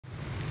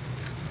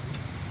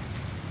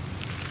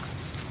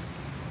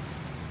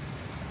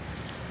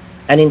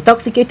An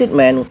intoxicated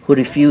man who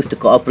refused to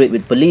cooperate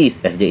with police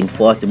as they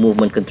enforced the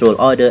Movement Control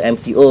Order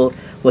 (MCO)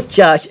 was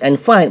charged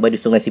and fined by the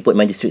Sungai Siput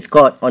Magistrates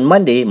Court on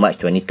Monday, March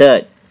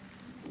 23rd.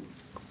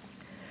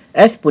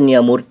 S.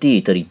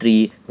 Punyamurti,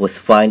 33, was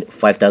fined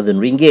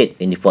RM5,000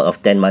 in default of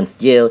 10 months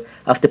jail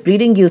after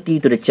pleading guilty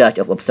to the charge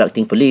of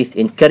obstructing police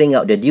in carrying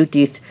out their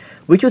duties,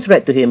 which was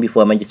read to him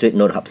before Magistrate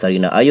Nur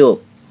Hapsarina Ayub.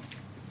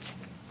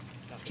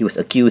 He was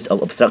accused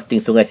of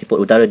obstructing Sungai Siput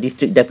Utara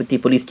District Deputy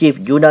Police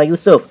Chief Juna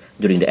Yusof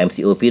during the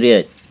MCO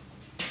period.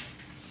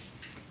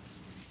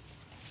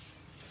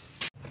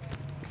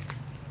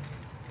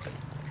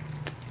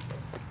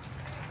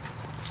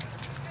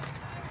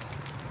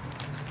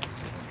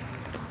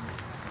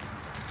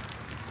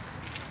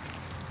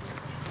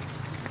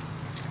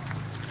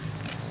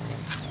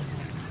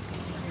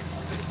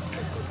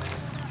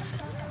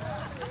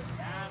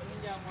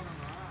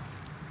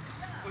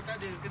 Tak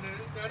ada, kena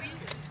cari.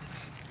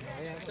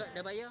 Tak,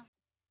 dah bayar.